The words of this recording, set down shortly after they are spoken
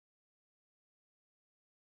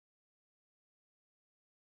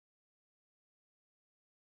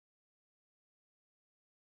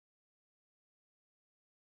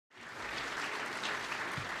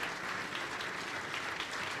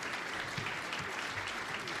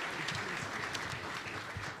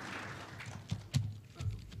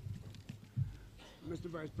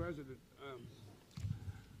Vice President,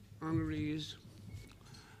 honorees,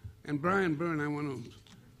 and Brian Byrne, I want to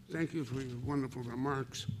thank you for your wonderful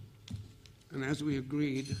remarks. And as we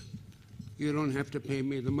agreed, you don't have to pay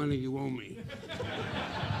me the money you owe me.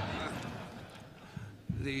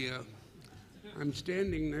 I'm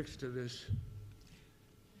standing next to this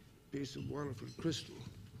piece of Waterford crystal,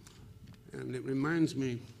 and it reminds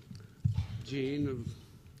me, Jean, of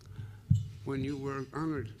when you were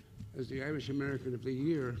honored as the Irish American of the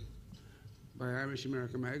Year by Irish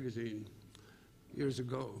American magazine years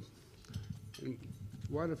ago. And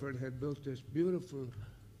Waterford had built this beautiful,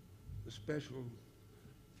 special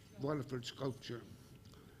Waterford sculpture,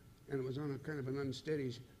 and it was on a kind of an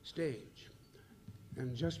unsteady stage.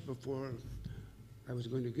 And just before I was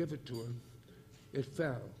going to give it to her, it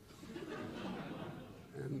fell.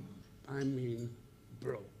 And I mean,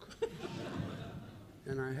 broke.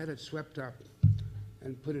 And I had it swept up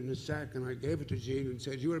and put it in a sack, and I gave it to Jean and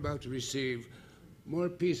said, "You are about to receive more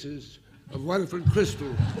pieces of Waterford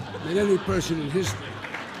crystal than any person in history."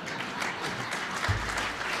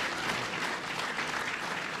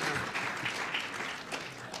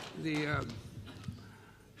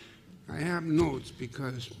 I have notes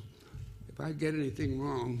because if I get anything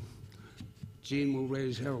wrong, Jean will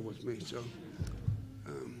raise hell with me. So,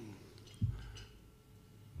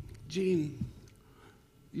 Jean,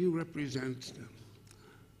 you represent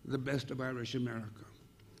the best of Irish America.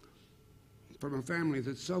 From a family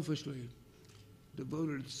that selfishly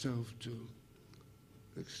devoted itself to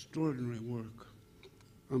extraordinary work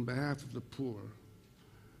on behalf of the poor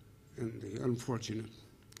and the unfortunate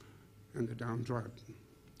and the downtrodden.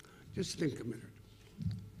 Just think a minute.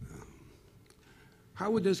 How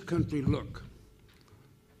would this country look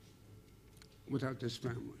without this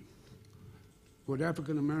family? Would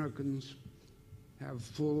African Americans have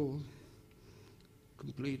full,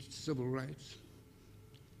 complete civil rights?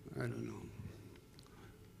 I don't know.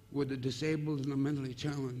 Would the disabled and the mentally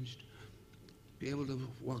challenged be able to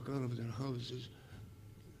walk out of their houses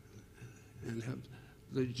and have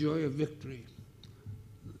the joy of victory,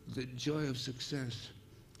 the joy of success,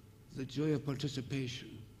 the joy of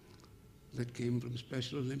participation that came from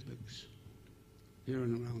Special Olympics here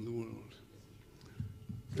and around the world?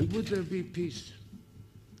 And would there be peace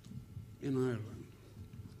in Ireland?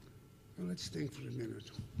 Well, let's think for a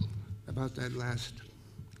minute about that last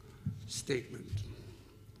statement.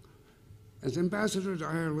 As ambassador to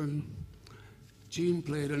Ireland, Jean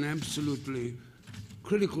played an absolutely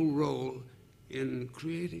critical role in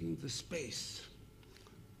creating the space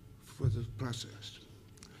for the process.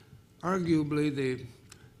 Arguably, the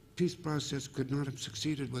peace process could not have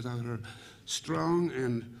succeeded without her strong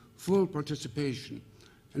and full participation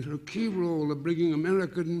and her key role of bringing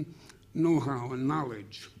American know-how and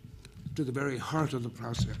knowledge to the very heart of the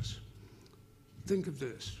process. Think of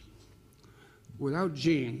this. Without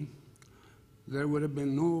Jean, there would have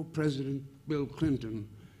been no President Bill Clinton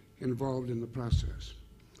involved in the process.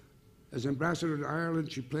 As ambassador to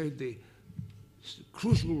Ireland, she played the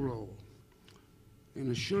crucial role in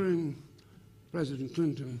assuring President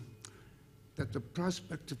Clinton that the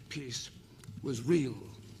prospect of peace was real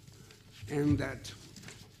and that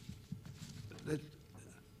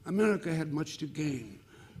America had much to gain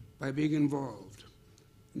by being involved.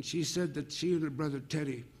 And she said that she and her brother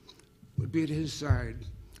Teddy would be at his side,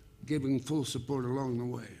 giving full support along the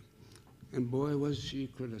way. And boy, was she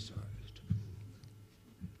criticized.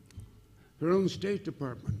 Her own State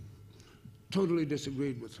Department totally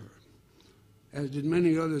disagreed with her, as did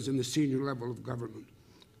many others in the senior level of government,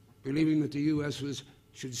 believing that the U.S.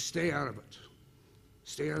 should stay out of it,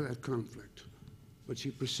 stay out of that conflict. But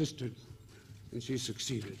she persisted, and she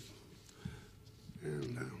succeeded.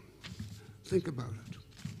 And think about it.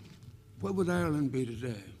 What would Ireland be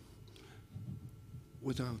today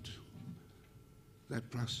without that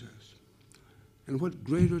process? And what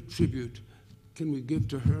greater tribute can we give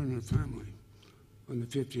to her and her family on the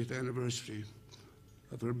 50th anniversary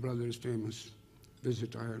of her brother's famous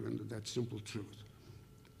visit to Ireland, that simple truth?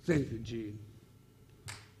 Thank you, Jean.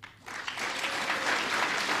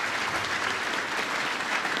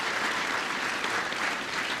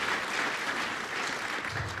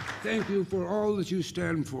 Thank you for all that you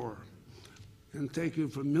stand for, and thank you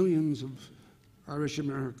for millions of Irish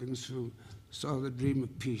Americans who saw the dream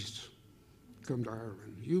of peace come to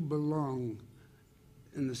Ireland. You belong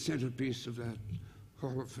in the centerpiece of that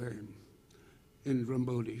Hall of Fame in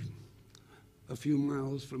Dunbrody, a few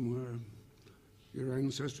miles from where your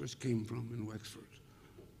ancestors came from in Wexford.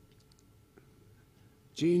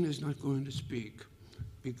 Jean is not going to speak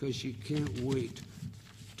because she can't wait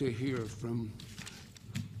to hear from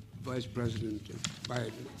Vice President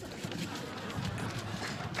Biden.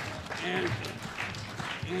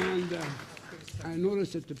 And I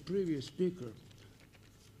noticed that the previous speaker,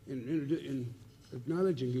 in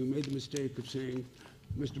acknowledging you, made the mistake of saying,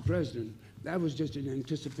 Mr. President, that was just in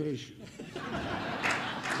anticipation.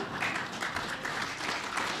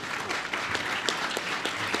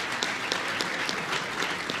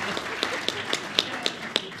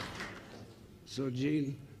 So,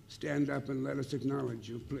 Jean, stand up and let us acknowledge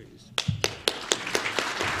you, please.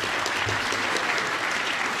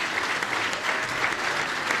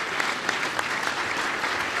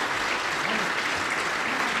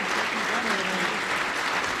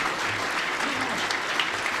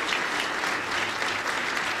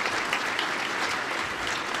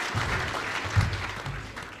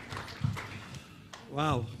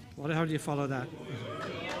 Wow. How do you follow that?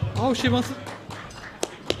 Oh, she wants to...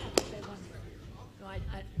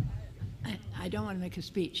 I don't want to make a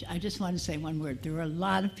speech. I just want to say one word. There are a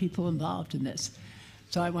lot of people involved in this,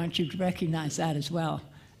 so I want you to recognize that as well.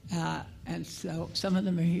 And so some of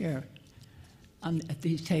them are here at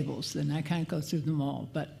these tables, and I can't go through them all,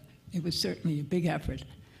 but it was certainly a big effort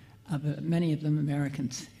of many of them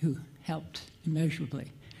Americans who helped immeasurably.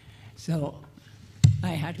 So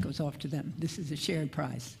my hat goes off to them. This is a shared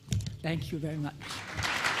prize. Thank you very much.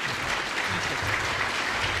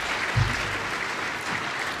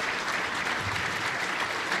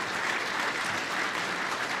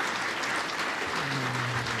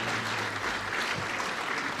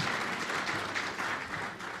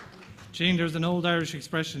 Jean, there's an old Irish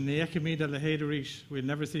expression, "Ne'ekimida lehéidir ríis," we'll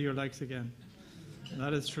never see your likes again. And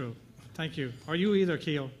that is true. Thank you. Are you either,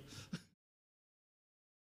 Keough?